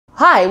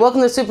Hi, welcome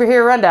to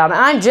Superhero Rundown.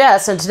 I'm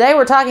Jess, and today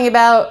we're talking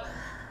about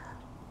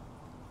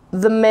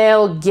the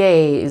male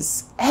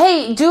gaze.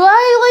 Hey, do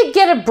I,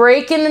 get a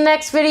break in the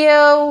next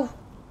video?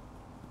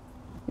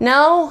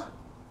 No?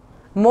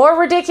 More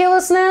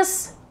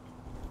ridiculousness?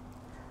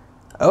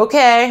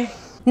 Okay.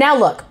 Now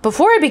look,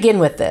 before I begin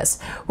with this,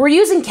 we're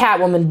using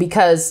Catwoman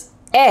because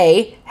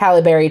A,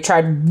 Halle Berry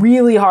tried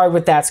really hard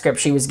with that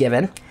script she was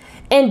given,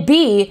 and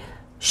B,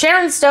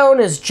 Sharon Stone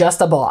is just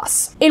a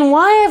boss. In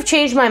Why I've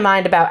Changed My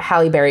Mind About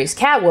Halle Berry's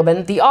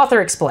Catwoman, the author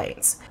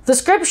explains, the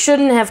script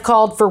shouldn't have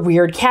called for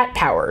weird cat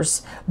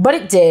powers, but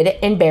it did,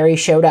 and Berry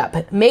showed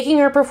up, making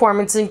her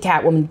performance in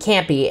Catwoman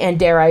campy and,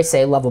 dare I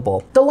say,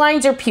 lovable. The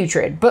lines are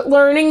putrid, but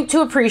learning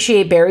to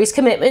appreciate Berry's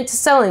commitment to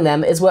selling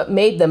them is what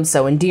made them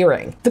so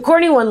endearing. The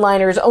corny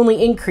one-liners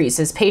only increase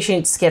as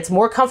Patience gets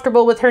more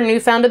comfortable with her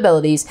newfound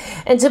abilities,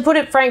 and to put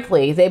it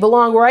frankly, they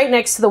belong right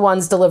next to the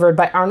ones delivered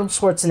by Arnold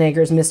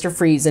Schwarzenegger's Mr.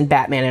 Freeze in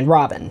Batman and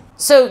Robin.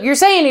 So you're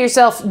saying to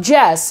yourself,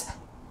 Jess,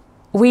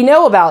 we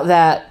know about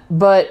that,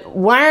 but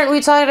why aren't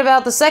we talking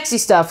about the sexy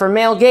stuff or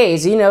male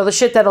gaze? You know, the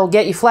shit that'll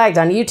get you flagged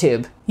on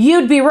YouTube.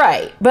 You'd be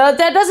right, but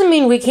that doesn't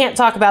mean we can't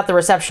talk about the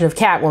reception of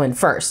Catwoman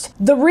first.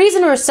 The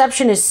reason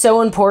reception is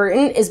so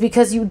important is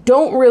because you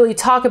don't really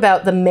talk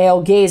about the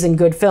male gaze in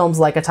good films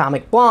like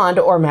Atomic Blonde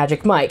or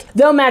Magic Mike,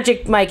 though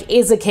Magic Mike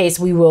is a case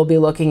we will be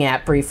looking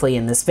at briefly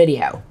in this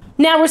video.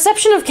 Now,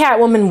 reception of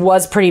Catwoman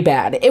was pretty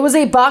bad. It was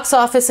a box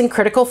office and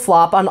critical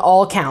flop on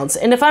all counts,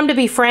 and if I'm to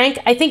be frank,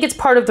 I think it's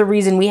part of the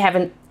reason we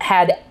haven't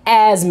had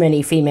as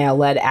many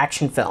female-led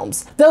action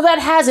films, though that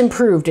has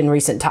improved in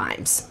recent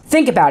times.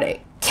 Think about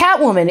it.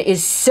 Catwoman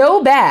is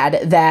so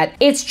bad that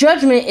its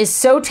judgment is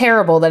so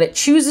terrible that it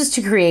chooses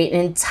to create an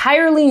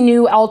entirely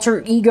new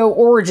alter ego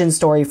origin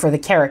story for the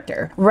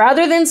character.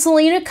 Rather than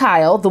Selina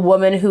Kyle, the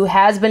woman who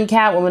has been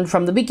Catwoman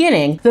from the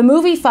beginning, the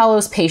movie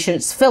follows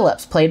Patience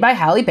Phillips, played by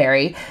Halle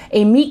Berry,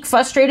 a meek,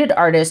 frustrated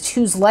artist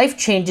whose life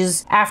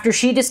changes after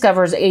she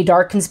discovers a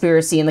dark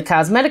conspiracy in the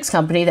cosmetics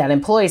company that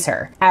employs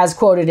her, as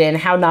quoted in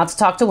How Not to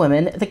Talk to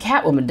Women, the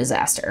Catwoman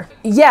Disaster.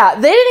 Yeah,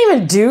 they didn't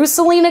even do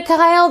Selina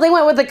Kyle, they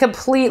went with a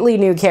completely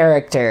new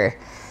character.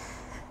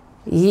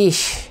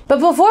 Yeesh. But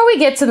before we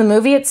get to the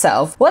movie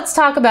itself, let's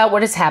talk about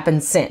what has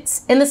happened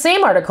since. In the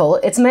same article,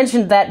 it's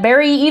mentioned that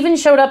Berry even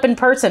showed up in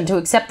person to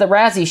accept the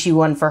Razzie she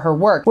won for her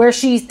work, where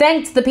she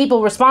thanked the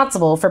people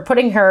responsible for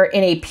putting her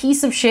in a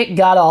piece of shit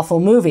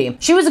god-awful movie.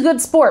 She was a good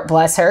sport,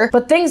 bless her,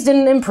 but things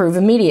didn't improve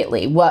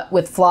immediately, what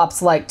with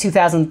flops like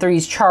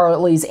 2003's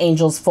Charlie's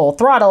Angels Full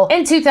Throttle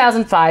and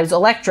 2005's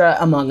Elektra,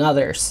 among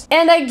others.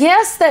 And I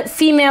guess that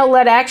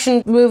female-led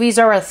action movies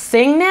are a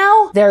thing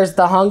now? There's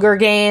The Hunger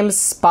Games,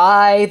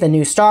 Spy, the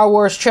new Star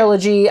Wars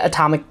trilogy,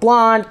 Atomic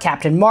Blonde,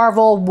 Captain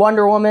Marvel,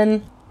 Wonder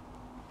Woman.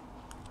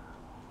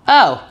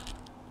 Oh.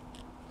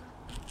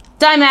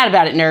 Die mad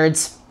about it,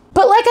 nerds.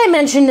 But like I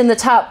mentioned in the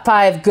top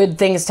 5 good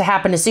things to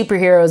happen to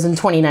superheroes in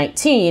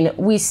 2019,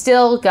 we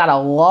still got a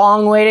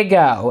long way to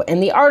go,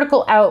 and the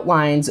article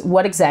outlines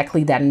what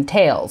exactly that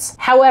entails.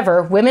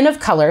 However, women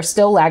of color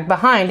still lag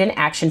behind in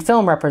action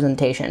film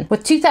representation,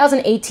 with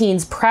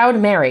 2018's Proud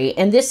Mary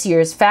and this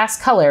year's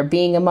Fast Color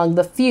being among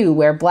the few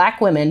where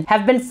black women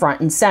have been front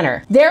and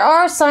center. There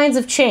are signs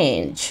of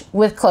change,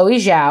 with Chloe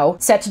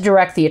Zhao set to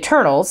direct The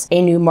Eternals,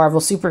 a new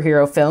Marvel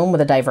superhero film with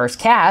a diverse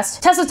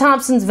cast, Tessa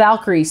Thompson's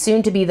Valkyrie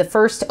soon to be the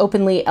first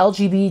openly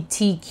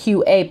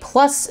LGBTQA+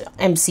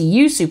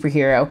 MCU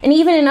superhero, and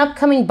even an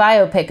upcoming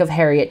biopic of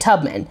Harriet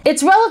Tubman.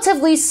 It's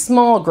relatively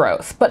small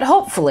growth, but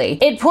hopefully,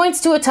 it points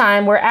to a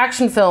time where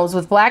action films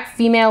with black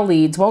female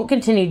leads won't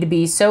continue to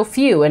be so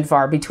few and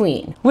far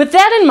between. With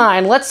that in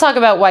mind, let's talk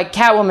about why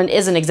Catwoman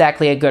isn't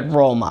exactly a good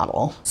role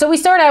model. So we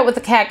start out with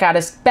the cat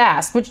goddess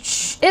Bast,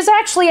 which is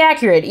actually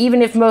accurate,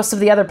 even if most of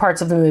the other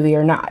parts of the movie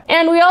are not.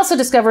 And we also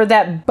discover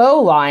that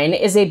Bowline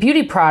is a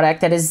beauty product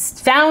that is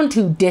found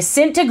to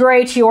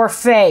disintegrate your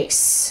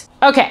face.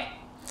 Okay,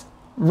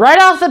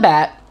 right off the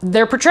bat,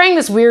 they're portraying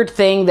this weird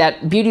thing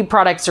that beauty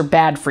products are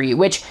bad for you,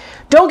 which,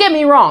 don't get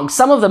me wrong,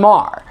 some of them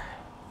are.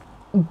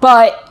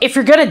 But if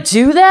you're gonna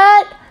do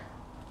that,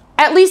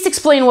 at least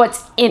explain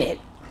what's in it.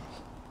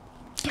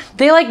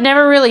 They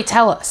never really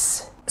tell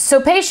us. So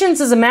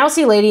Patience is a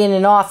mousy lady in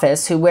an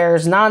office who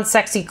wears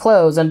non-sexy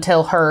clothes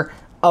until her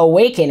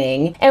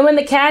awakening, and when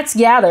the cats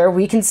gather,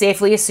 we can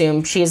safely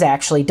assume she has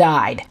actually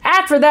died.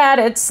 After that,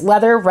 it's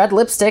leather, red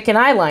lipstick, and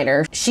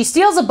eyeliner. She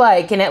steals a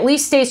bike and at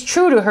least stays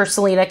true to her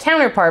Selina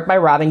counterpart by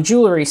robbing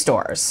jewelry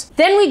stores.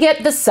 Then we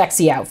get the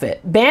sexy outfit.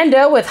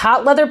 Bandeau with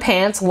hot leather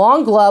pants,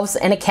 long gloves,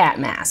 and a cat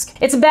mask.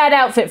 It's a bad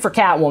outfit for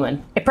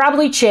Catwoman. It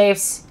probably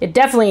chafes, it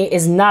definitely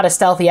is not a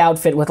stealthy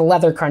outfit with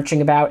leather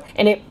crunching about,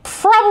 and it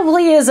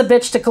probably is a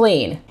bitch to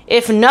clean.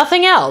 If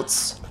nothing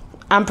else,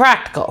 I'm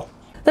practical.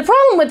 The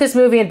problem with this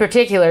movie in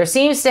particular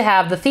seems to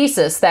have the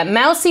thesis that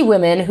mousy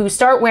women who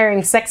start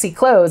wearing sexy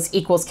clothes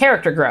equals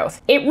character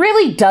growth. It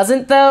really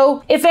doesn't,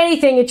 though. If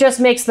anything, it just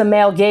makes the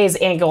male gaze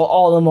angle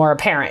all the more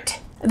apparent.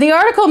 The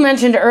article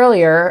mentioned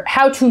earlier,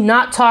 How to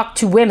Not Talk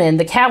to Women,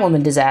 the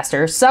Catwoman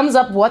Disaster, sums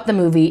up what the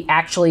movie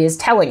actually is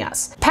telling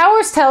us.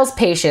 Powers tells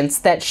Patience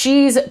that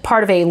she's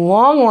part of a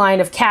long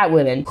line of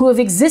Catwomen who have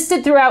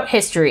existed throughout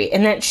history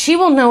and that she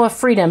will know a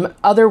freedom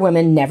other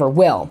women never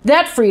will.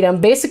 That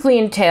freedom basically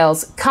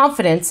entails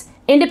confidence,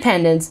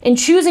 independence, and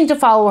choosing to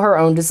follow her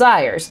own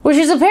desires, which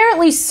is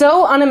apparently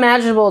so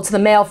unimaginable to the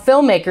male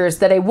filmmakers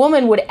that a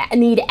woman would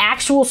need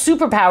actual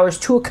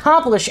superpowers to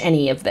accomplish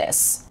any of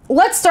this.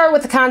 Let's start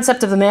with the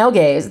concept of the male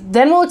gaze,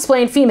 then we'll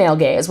explain female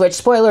gaze, which,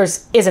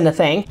 spoilers, isn't a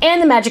thing,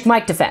 and the Magic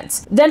Mike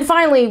defense. Then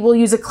finally, we'll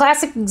use a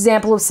classic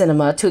example of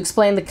cinema to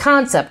explain the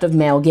concept of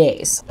male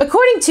gaze.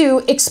 According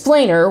to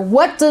Explainer,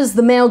 what does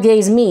the male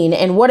gaze mean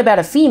and what about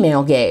a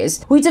female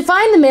gaze? We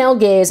define the male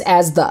gaze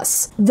as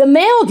thus. The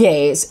male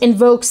gaze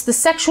invokes the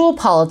sexual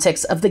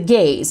politics of the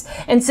gaze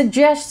and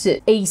suggests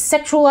a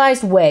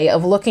sexualized way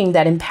of looking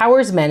that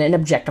empowers men and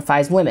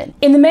objectifies women.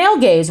 In the male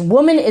gaze,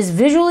 woman is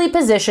visually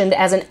positioned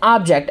as an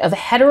object of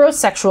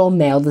heterosexual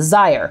male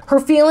desire. Her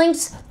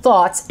feelings,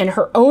 thoughts, and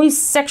her own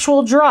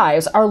sexual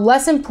drives are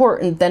less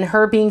important than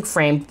her being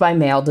framed by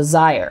male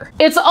desire.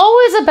 It's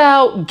always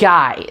about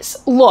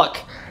guys. Look,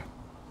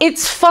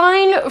 it's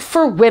fine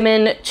for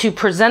women to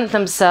present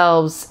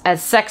themselves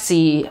as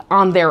sexy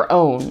on their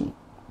own,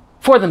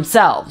 for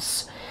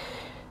themselves.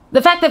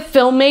 The fact that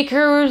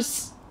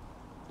filmmakers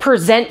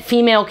present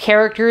female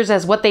characters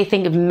as what they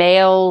think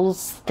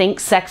males think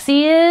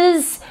sexy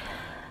is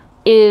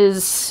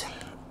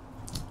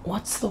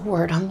what's the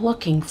word I'm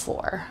looking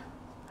for?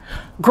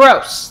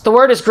 Gross. The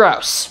word is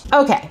gross.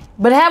 Okay,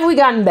 but have we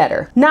gotten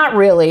better? Not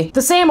really.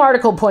 The same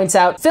article points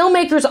out,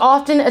 filmmakers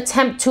often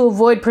attempt to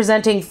avoid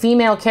presenting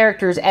female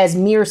characters as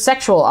mere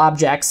sexual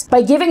objects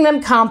by giving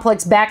them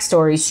complex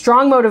backstories,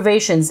 strong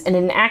motivations, and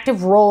an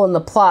active role in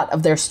the plot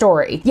of their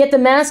story. Yet the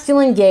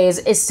masculine gaze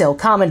is still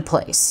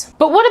commonplace.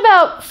 But what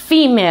about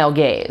female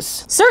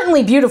gaze?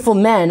 Certainly beautiful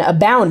men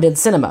abound in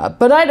cinema,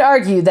 but I'd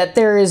argue that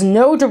there is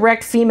no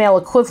direct female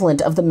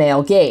equivalent of the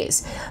male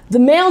gaze. The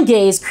male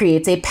gaze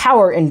creates a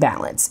power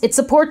imbalance. It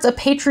supports a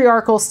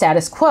patriarchal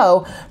status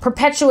quo,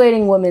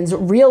 perpetuating women's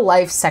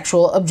real-life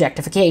sexual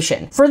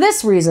objectification. For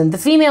this reason, the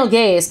female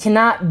gaze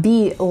cannot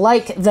be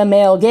like the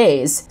male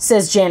gaze,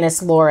 says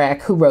Janice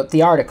Loreck, who wrote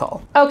the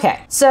article. Okay,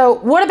 so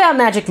what about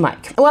Magic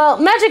Mike? Well,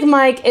 Magic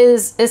Mike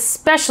is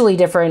especially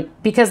different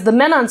because the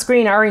men on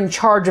screen are in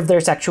charge of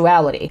their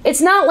sexuality.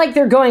 It's not like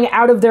they're going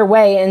out of their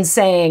way and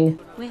saying,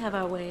 "We have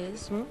our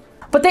ways."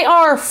 But they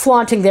are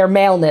flaunting their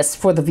maleness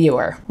for the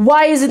viewer.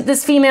 Why isn't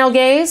this female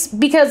gaze?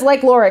 Because,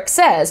 like Loreck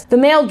says, the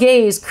male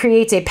gaze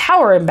creates a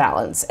power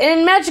imbalance,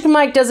 and Magic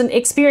Mike doesn't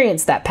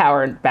experience that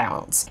power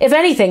imbalance. If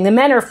anything, the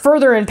men are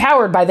further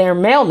empowered by their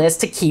maleness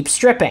to keep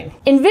stripping.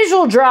 In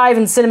Visual Drive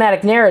and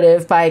Cinematic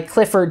Narrative by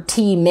Clifford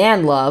T.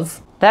 Manlove,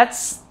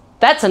 that's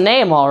a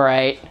name, all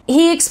right.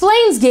 He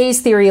explains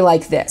gaze theory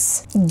like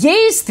this.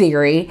 Gaze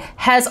theory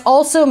has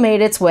also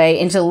made its way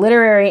into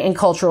literary and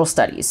cultural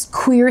studies,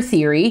 queer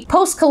theory,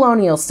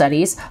 post-colonial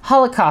studies,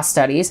 Holocaust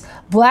studies,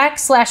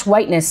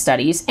 black/whiteness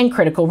studies, and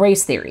critical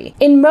race theory.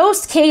 In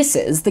most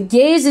cases, the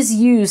gaze is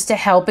used to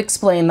help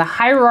explain the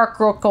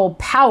hierarchical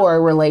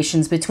power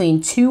relations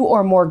between two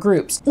or more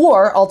groups,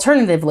 or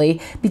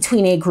alternatively,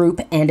 between a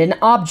group and an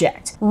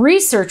object.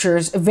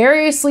 Researchers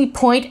variously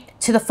point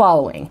to the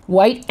following: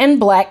 white and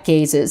black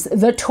gazes,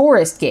 the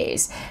tourist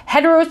gaze,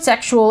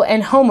 heterosexual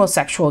and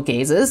homosexual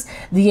gazes,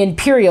 the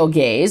imperial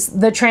gaze,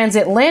 the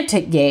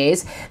transatlantic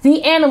gaze,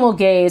 the animal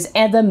gaze,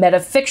 and the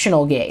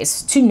metafictional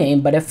gaze, to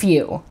name but a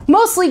few.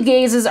 Mostly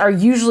gazes are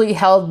usually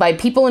held by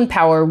people in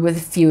power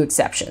with few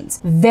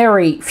exceptions.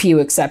 Very few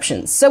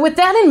exceptions. So with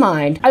that in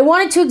mind, I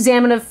wanted to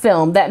examine a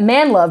film that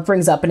Manlove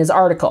brings up in his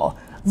article,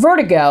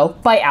 Vertigo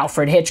by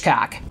Alfred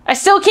Hitchcock. I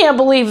still can't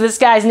believe this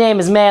guy's name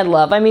is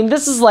Manlove. I mean,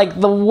 this is like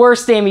the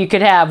worst name you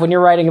could have when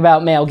you're writing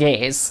about male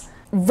gaze.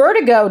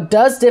 Vertigo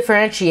does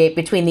differentiate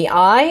between the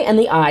eye and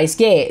the eye's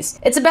gaze.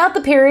 It's about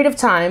the period of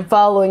time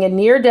following a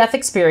near-death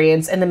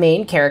experience in the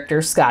main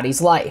character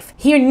Scotty's life.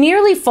 He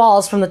nearly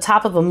falls from the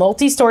top of a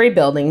multi-story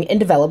building and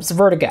develops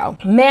vertigo.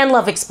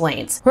 Manlove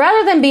explains,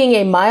 rather than being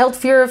a mild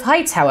fear of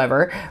heights,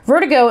 however,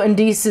 vertigo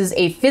induces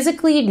a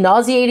physically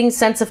nauseating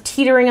sense of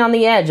teetering on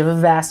the edge of a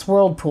vast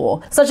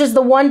whirlpool, such as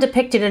the one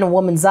depicted in a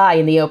woman's eye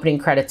in the opening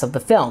credits of the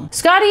film.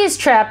 Scotty is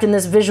trapped in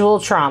this visual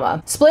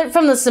trauma, split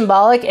from the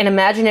symbolic and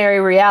imaginary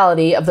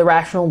reality of the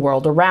rational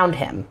world around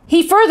him.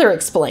 He further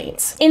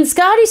explains, in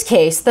Scotty's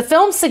case, the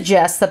film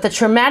suggests that the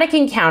traumatic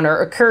encounter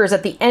occurs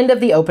at the end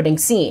of the opening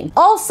scene.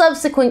 All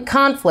subsequent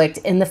conflict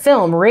in the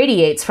film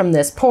radiates from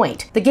this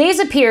point. The gaze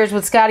appears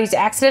with Scotty's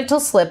accidental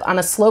slip on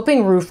a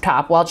sloping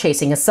rooftop while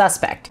chasing a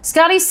suspect.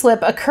 Scotty's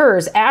slip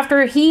occurs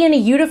after he and a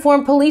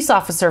uniformed police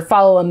officer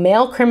follow a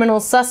male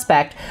criminal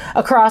suspect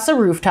across a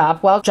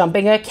rooftop while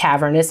jumping a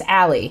cavernous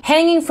alley.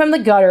 Hanging from the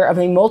gutter of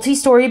a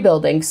multi-story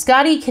building,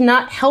 Scotty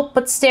cannot help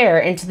but stare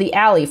into the the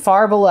alley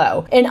far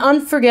below, an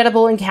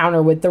unforgettable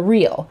encounter with the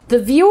real.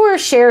 The viewer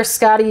shares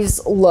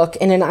Scotty's look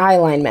in an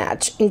eyeline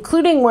match,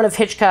 including one of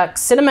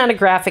Hitchcock's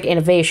cinematographic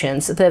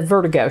innovations, the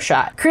Vertigo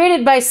shot,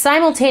 created by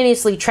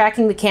simultaneously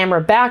tracking the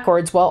camera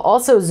backwards while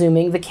also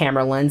zooming the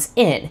camera lens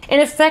in, an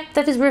effect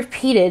that is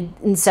repeated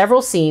in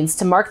several scenes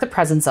to mark the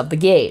presence of the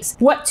gaze.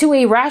 What to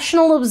a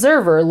rational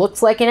observer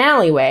looks like an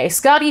alleyway,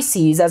 Scotty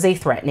sees as a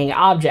threatening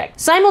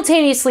object,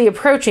 simultaneously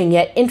approaching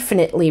yet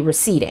infinitely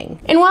receding.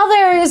 And while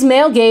there is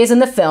male gaze in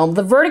the film,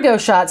 the Vertigo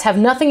shots have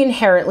nothing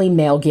inherently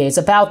male gaze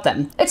about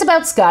them. It's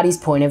about Scotty's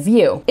point of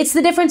view. It's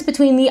the difference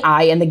between the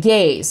eye and the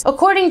gaze.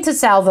 According to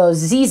Salvo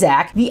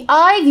Zizek, the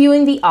eye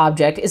viewing the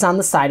object is on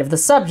the side of the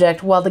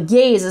subject, while the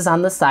gaze is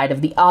on the side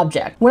of the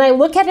object. When I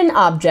look at an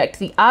object,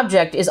 the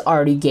object is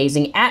already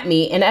gazing at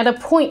me and at a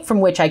point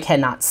from which I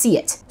cannot see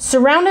it.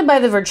 Surrounded by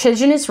the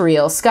vertiginous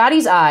real,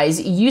 Scotty's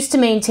eyes, used to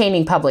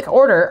maintaining public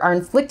order, are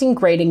inflicting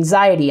great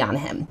anxiety on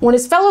him. When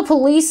his fellow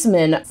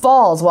policeman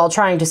falls while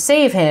trying to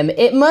save him,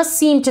 it must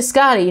seem to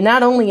Scotty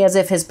not only as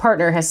if his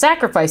partner has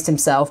sacrificed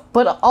himself,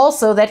 but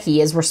also that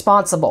he is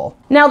responsible.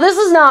 Now, this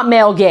is not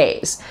male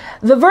gaze.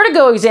 The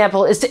Vertigo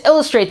example is to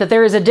illustrate that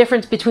there is a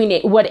difference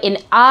between what an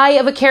eye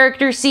of a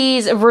character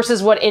sees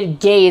versus what a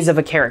gaze of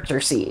a character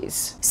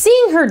sees.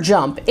 Seeing her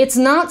jump, it's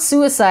not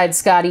suicide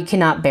Scotty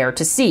cannot bear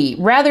to see.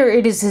 Rather,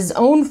 it is his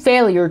own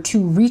failure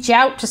to reach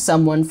out to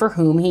someone for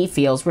whom he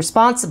feels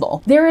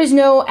responsible. There is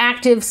no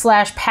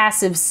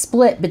active/passive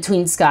split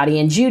between Scotty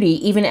and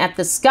Judy, even at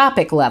the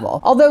scopic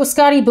level, although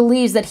Scotty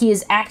believes that he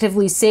is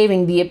actively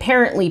saving the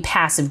apparently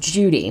passive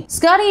Judy.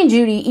 Scotty and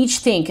Judy each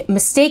think,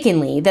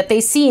 mistakenly, that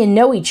they see and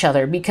know each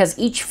other because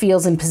each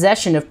feels in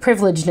possession of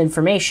privileged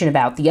information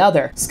about the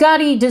other.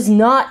 Scotty does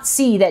not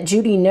see that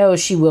Judy knows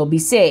she will be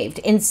saved.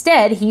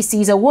 Instead, he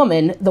sees a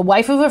woman, the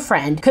wife of a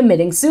friend,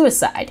 committing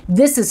suicide.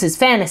 This is his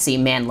fantasy,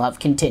 Manlove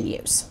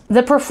continues.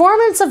 The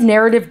performance of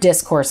narrative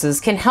discourses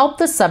can help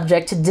the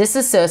subject to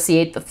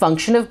disassociate the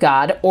function of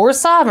God or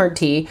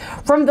sovereignty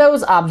from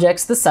those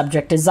objects the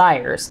subject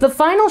desires. The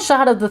final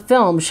shot of the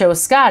film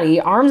shows Scotty,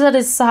 arms at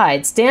his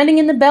side, standing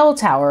in the bell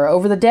tower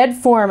over the dead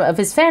form of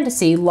his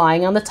fantasy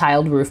lying on the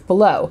tiled roof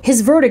below.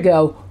 His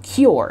vertigo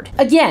cured.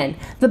 Again,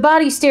 the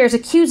body stares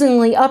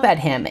accusingly up at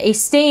him, a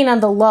stain on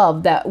the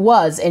love that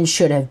was and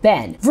should have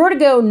been.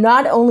 Vertigo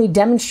not only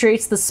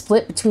demonstrates the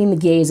split between the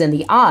gaze and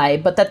the eye,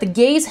 but that the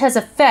gaze has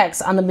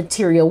effects on the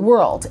material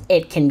world.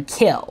 It can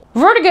kill.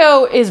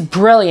 Vertigo is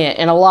brilliant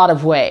in a lot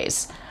of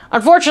ways.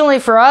 Unfortunately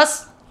for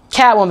us,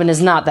 Catwoman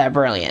is not that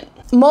brilliant.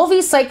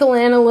 Mulvey's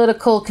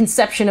psychoanalytical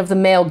conception of the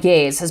male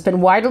gaze has been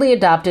widely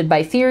adopted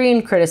by theory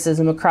and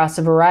criticism across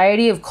a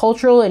variety of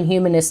cultural and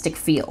humanistic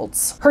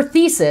fields. Her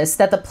thesis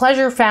that the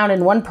pleasure found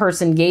in one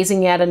person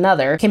gazing at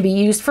another can be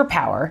used for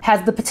power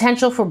has the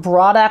potential for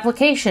broad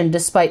application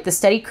despite the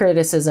steady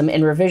criticism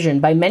and revision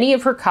by many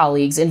of her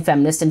colleagues in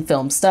feminist and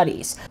film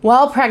studies.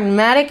 While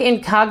pragmatic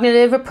and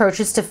cognitive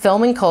approaches to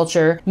film and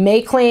culture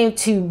may claim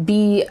to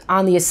be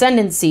on the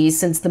ascendancy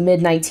since the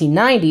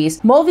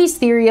mid-1990s, Mulvey's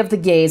theory of the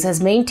gaze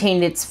has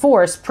maintained its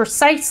force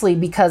precisely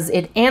because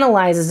it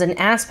analyzes an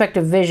aspect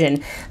of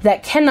vision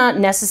that cannot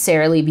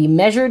necessarily be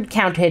measured,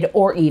 counted,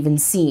 or even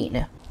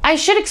seen. I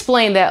should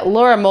explain that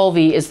Laura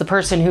Mulvey is the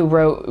person who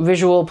wrote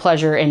Visual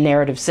Pleasure in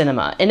Narrative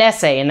Cinema, an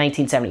essay in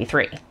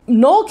 1973.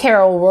 Noël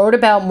Carroll wrote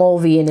about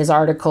Mulvey in his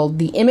article,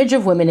 The Image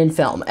of Women in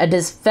Film, A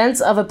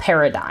Defense of a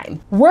Paradigm.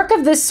 Work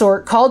of this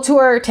sort called to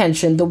our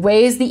attention the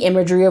ways the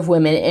imagery of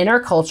women in our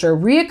culture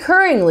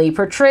reoccurringly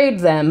portrayed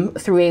them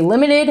through a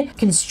limited,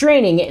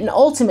 constraining, and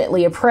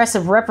ultimately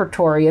oppressive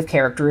repertory of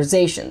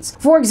characterizations.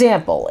 For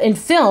example, in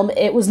film,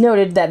 it was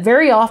noted that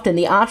very often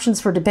the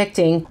options for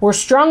depicting were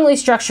strongly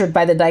structured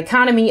by the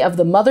dichotomy of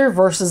the mother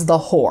versus the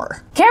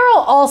whore.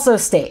 Carroll also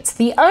states,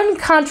 the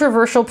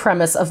uncontroversial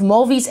premise of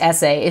Mulvey's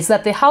essay is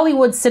that the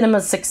Hollywood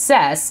cinema's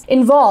success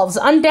involves,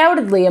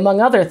 undoubtedly among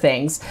other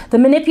things, the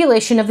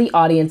manipulation of the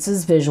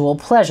audience's visual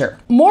pleasure.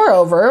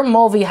 Moreover,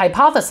 Mulvey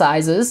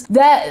hypothesizes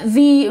that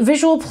the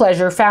visual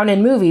pleasure found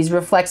in movies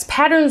reflects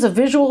patterns of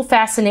visual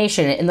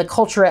fascination in the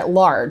culture at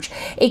large,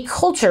 a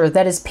culture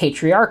that is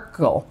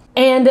patriarchal.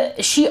 And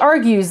she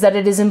argues that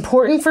it is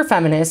important for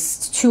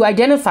feminists to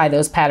identify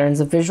those patterns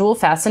of visual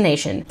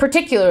fascination,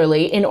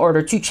 particularly in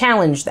order to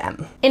challenge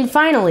them. And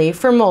finally,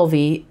 for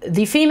Mulvey,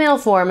 the female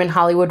form in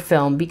Hollywood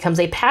film becomes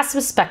a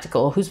passive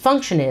spectacle whose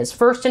function is,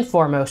 first and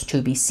foremost,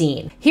 to be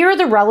seen. Here,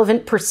 the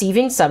relevant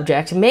perceiving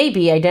subject may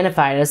be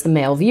identified as the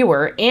male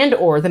viewer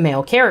and/or the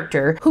male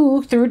character,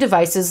 who, through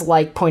devices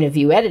like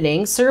point-of-view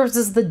editing, serves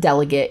as the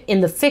delegate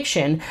in the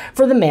fiction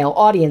for the male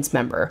audience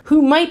member,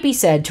 who might be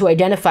said to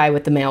identify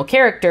with the male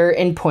character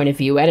in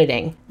point-of-view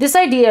editing. This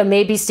idea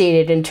may be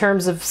stated in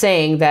terms of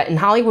saying that in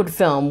Hollywood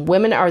film,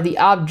 women are the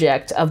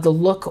object of the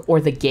look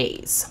or the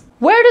gaze.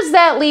 Where does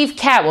that leave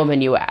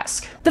Catwoman, you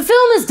ask? The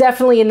film is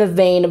definitely in the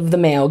vein of the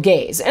male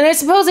gaze, and I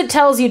suppose it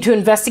tells you to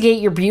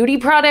investigate your beauty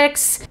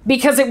products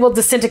because it will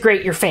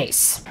disintegrate your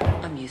face.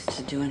 I'm used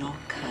to doing all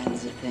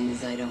kinds of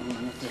things I don't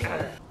want to do.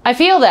 I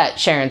feel that,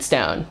 Sharon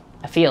Stone.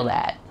 I feel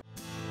that.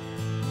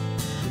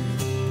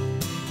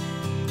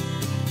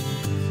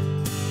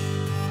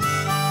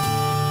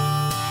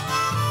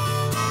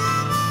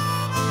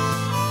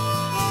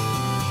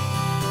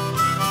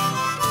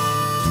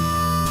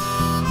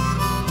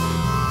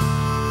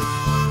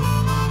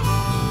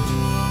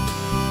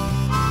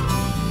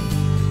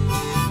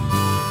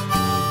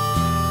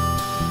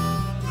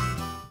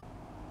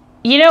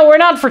 You know, we're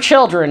not for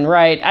children,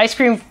 right? I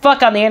scream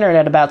fuck on the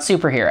internet about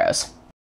superheroes.